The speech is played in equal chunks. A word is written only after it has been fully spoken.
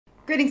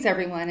Greetings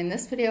everyone. In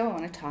this video I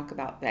want to talk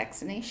about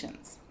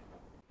vaccinations.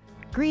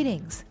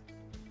 Greetings!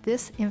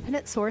 This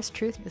infinite source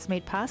truth is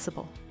made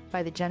possible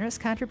by the generous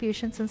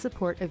contributions and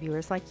support of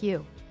viewers like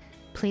you.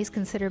 Please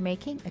consider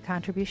making a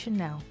contribution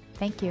now.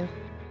 Thank you.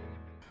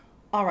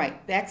 All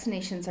right,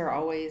 vaccinations are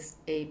always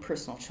a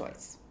personal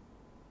choice.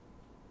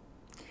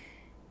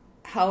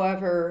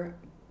 However,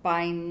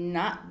 by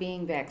not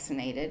being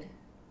vaccinated,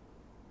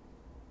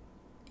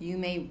 you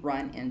may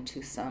run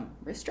into some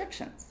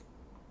restrictions.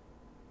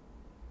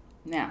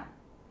 Now,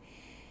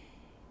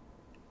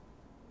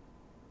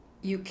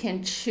 you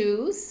can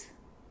choose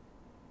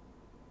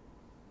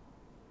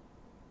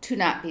to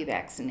not be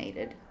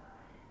vaccinated,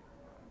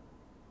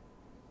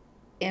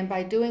 and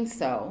by doing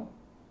so,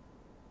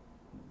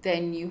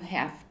 then you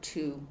have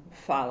to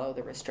follow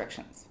the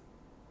restrictions.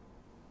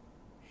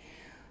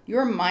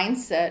 Your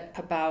mindset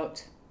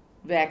about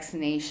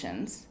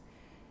vaccinations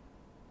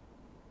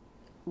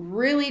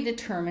really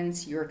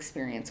determines your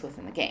experience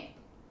within the game.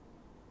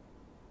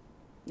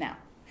 Now,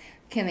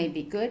 can they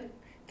be good?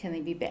 Can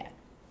they be bad?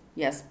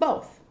 Yes,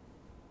 both.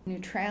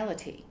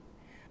 Neutrality.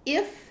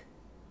 If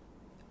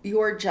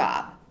your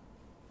job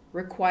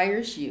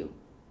requires you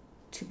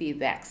to be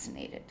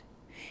vaccinated,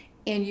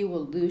 and you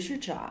will lose your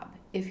job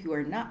if you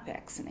are not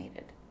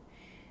vaccinated,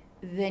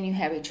 then you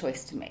have a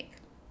choice to make.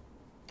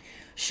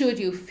 Should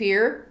you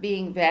fear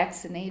being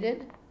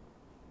vaccinated?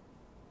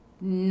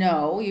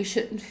 No, you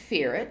shouldn't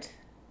fear it,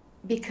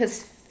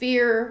 because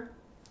fear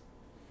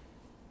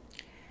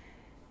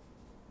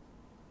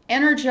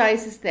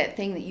energizes that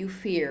thing that you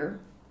fear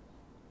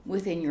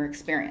within your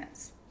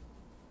experience.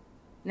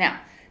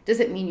 Now, does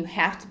it mean you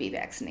have to be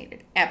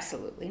vaccinated?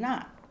 Absolutely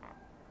not.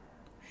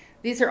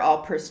 These are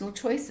all personal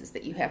choices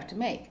that you have to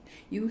make.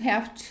 You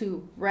have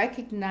to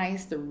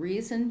recognize the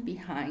reason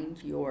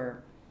behind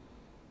your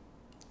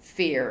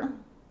fear.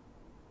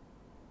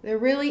 There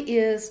really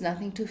is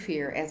nothing to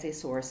fear as a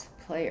source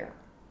player.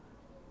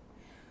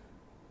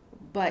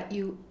 But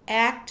you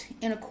act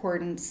in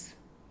accordance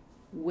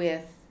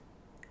with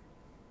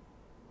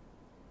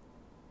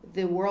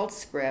the world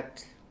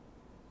script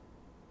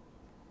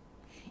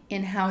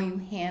in how you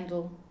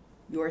handle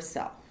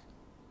yourself.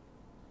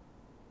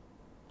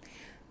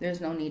 There's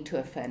no need to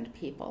offend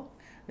people.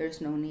 There's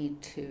no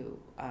need to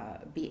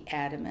be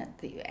adamant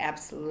that you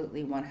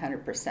absolutely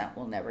 100%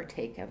 will never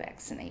take a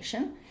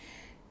vaccination.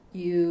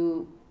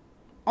 You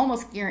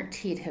almost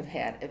guaranteed have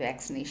had a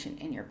vaccination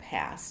in your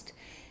past.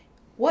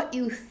 What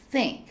you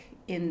think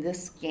in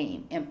this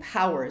game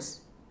empowers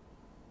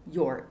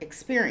your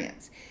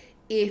experience.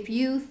 If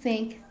you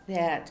think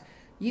that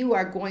you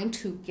are going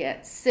to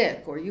get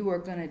sick, or you are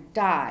going to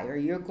die, or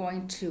you're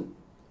going to,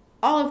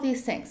 all of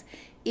these things,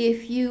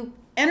 if you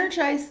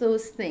energize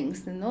those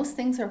things, then those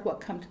things are what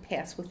come to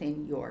pass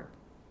within your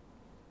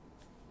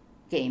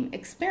game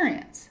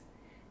experience,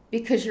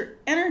 because you're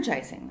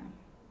energizing them.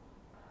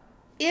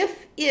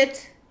 If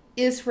it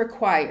is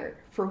required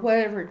for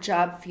whatever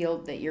job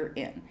field that you're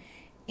in,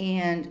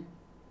 and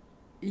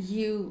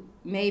you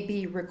may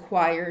be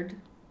required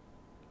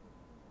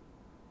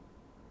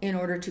in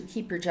order to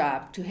keep your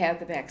job to have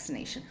the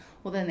vaccination,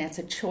 well, then that's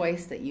a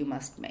choice that you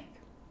must make.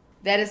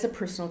 That is a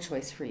personal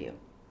choice for you.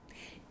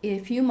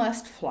 If you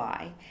must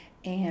fly,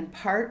 and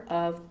part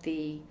of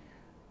the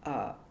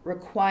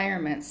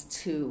requirements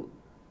to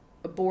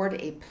board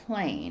a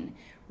plane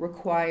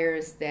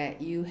requires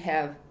that you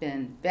have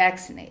been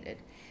vaccinated,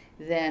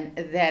 then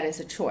that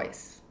is a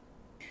choice.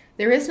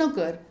 There is no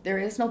good, there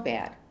is no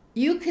bad.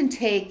 You can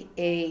take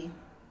a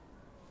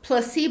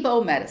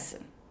placebo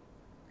medicine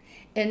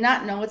and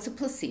not know it's a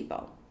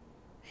placebo,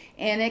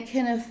 and it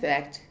can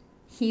affect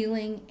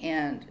healing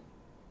and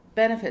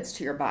benefits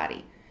to your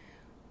body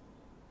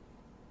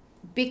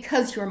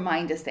because your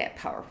mind is that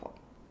powerful.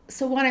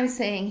 So what I'm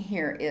saying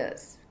here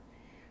is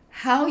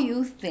how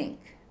you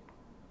think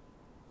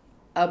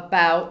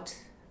about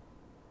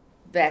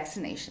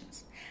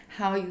vaccinations,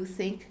 how you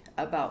think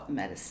about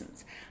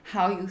medicines,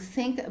 how you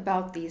think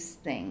about these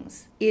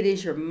things. It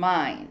is your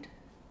mind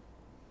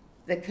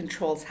that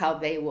controls how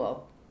they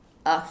will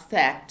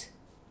affect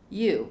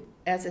you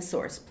as a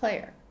source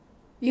player.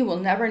 You will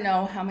never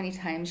know how many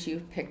times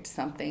you've picked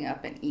something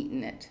up and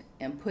eaten it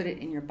and put it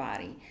in your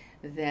body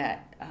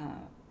that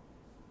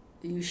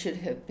you should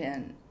have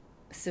been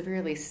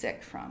severely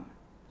sick from.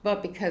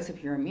 But because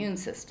of your immune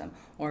system,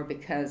 or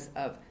because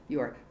of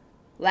your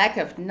lack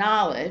of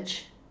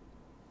knowledge,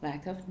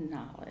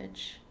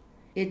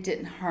 it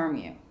didn't harm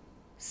you.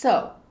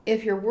 So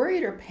if you're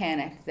worried or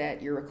panicked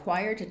that you're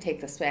required to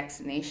take this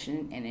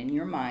vaccination, and in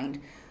your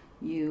mind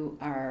you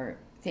are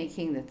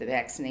thinking that the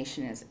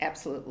vaccination is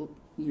absolutely,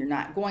 you're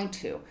not going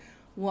to,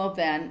 well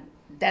then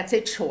that's a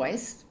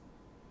choice,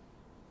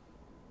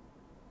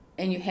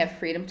 and you have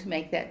freedom to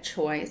make that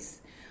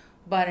choice.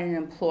 But an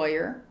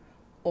employer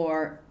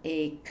or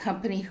a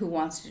company who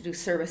wants to do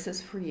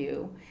services for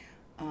you,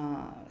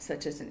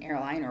 such as an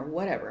airline or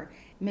whatever,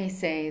 may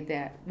say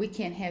that we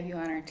can't have you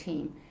on our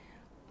team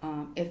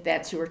if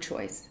that's your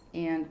choice,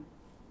 and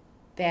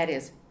that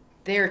is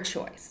their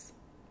choice.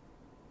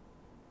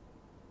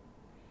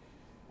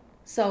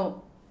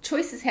 So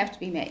choices have to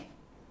be made.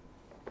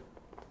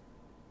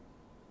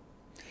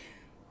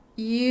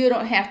 You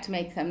don't have to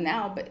make them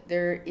now, but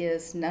there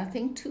is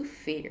nothing to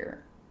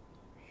fear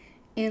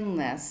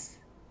unless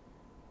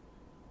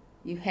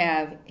you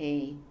have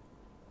a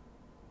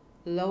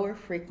lower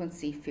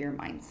frequency fear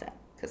mindset,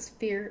 because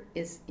fear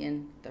is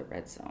in the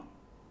red zone.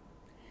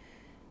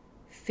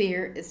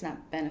 Fear is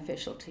not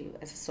beneficial to you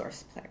as a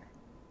source player.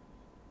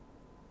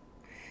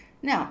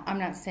 Now, I'm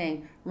not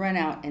saying run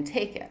out and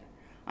take it.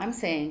 I'm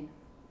saying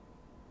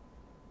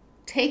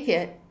take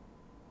it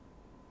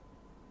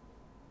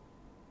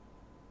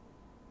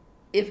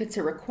if it's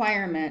a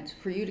requirement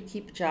for you to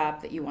keep a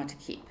job that you want to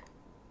keep,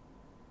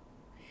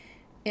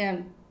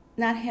 and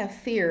not have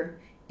fear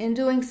in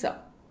doing so.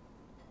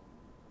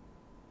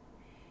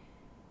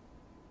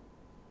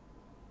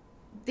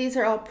 These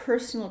are all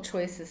personal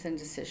choices and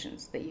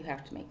decisions that you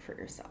have to make for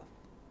yourself.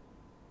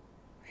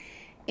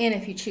 And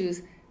if you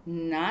choose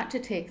not to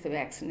take the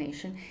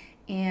vaccination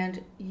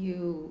and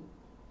you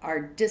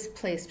are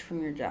displaced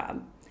from your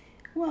job,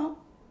 well,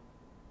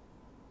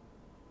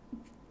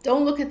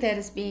 don't look at that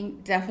as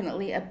being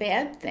definitely a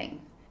bad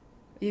thing.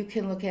 You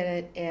can look at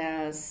it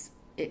as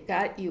it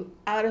got you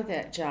out of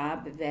that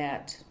job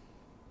that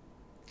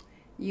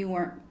you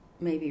weren't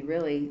maybe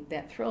really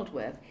that thrilled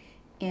with,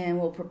 and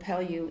will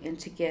propel you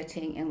into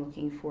getting and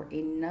looking for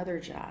another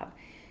job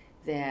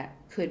that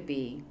could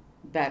be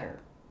better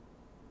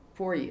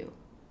for you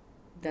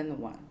than the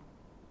one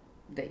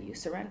that you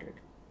surrendered.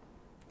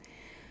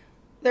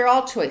 They're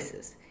all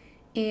choices,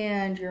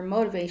 and your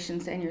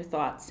motivations and your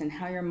thoughts and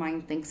how your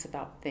mind thinks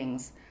about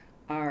things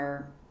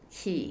are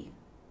key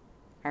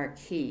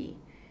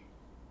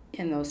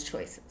in those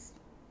choices.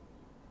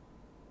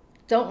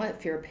 Don't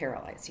let fear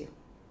paralyze you.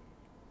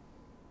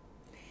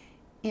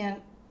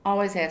 And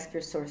always ask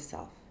your source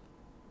self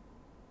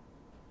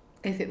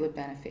if it would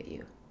benefit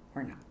you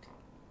or not.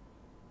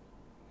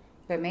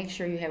 But make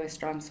sure you have a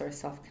strong source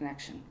self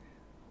connection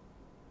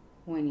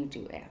when you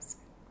do ask,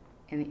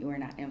 and that you are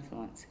not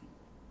influencing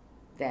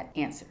that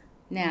answer.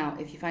 Now,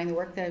 if you find the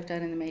work that I've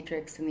done in the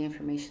Matrix and the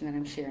information that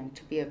I'm sharing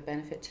to be of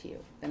benefit to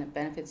you, then it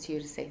benefits you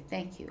to say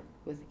thank you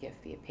with a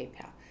gift via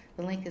PayPal.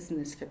 The link is in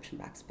the description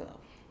box below.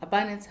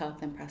 Abundance,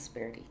 health, and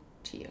prosperity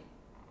to you.